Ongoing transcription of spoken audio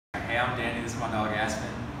I'm Danny. This is my dog Aspen.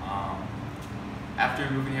 After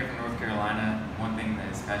moving here from North Carolina, one thing that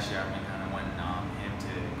especially I've been kind of wanting him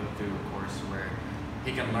to go through a course where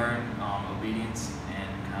he can learn obedience and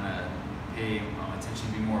kind of pay attention,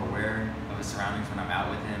 be more aware of his surroundings when I'm out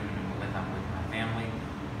with him and when I'm with my family.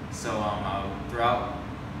 So throughout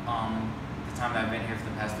the time that I've been here for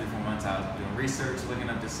the past 3-4 months, I was doing research, looking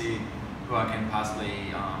up to see who I can possibly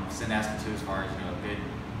send Aspen to as far as a good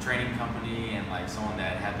training company and like someone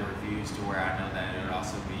that had the reviews to where I know that it would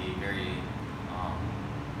also be very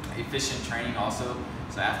efficient training also.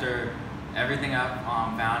 So after everything I've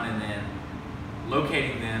found and then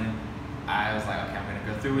locating them, I was like, okay, I'm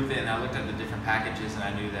gonna go through with it. And I looked at the different packages and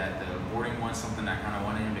I knew that the boarding one's something I kind of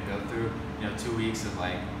wanted him to go through. 2 weeks of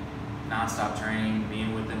like non-stop training,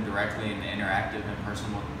 being with them directly and the interactive and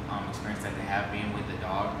personal experience that they have being with the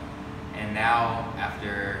dog. And now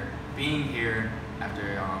after being here,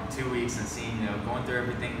 after 2 weeks and seeing, going through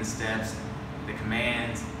everything, the steps, the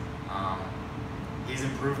commands, he's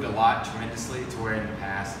improved a lot tremendously to where in the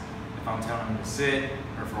past, if I'm telling him to sit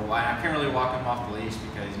or for a while, I can't really walk him off the leash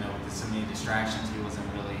because, with so many distractions, he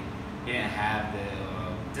didn't have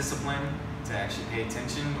the discipline to actually pay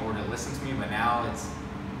attention or to listen to me. But now it's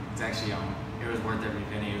actually, it was worth every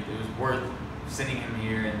penny. It was worth sitting him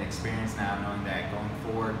here and the experience now, knowing that going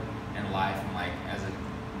forward in life and like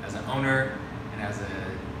as an owner and as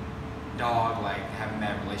a dog, like having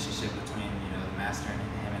that relationship between the master and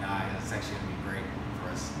him and I, it's actually gonna be great for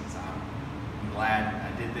us. So I'm glad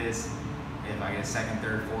I did this. If I get a second,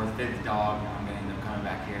 third, fourth, fifth dog, I'm gonna end up coming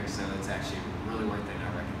back here. So it's actually really worth it.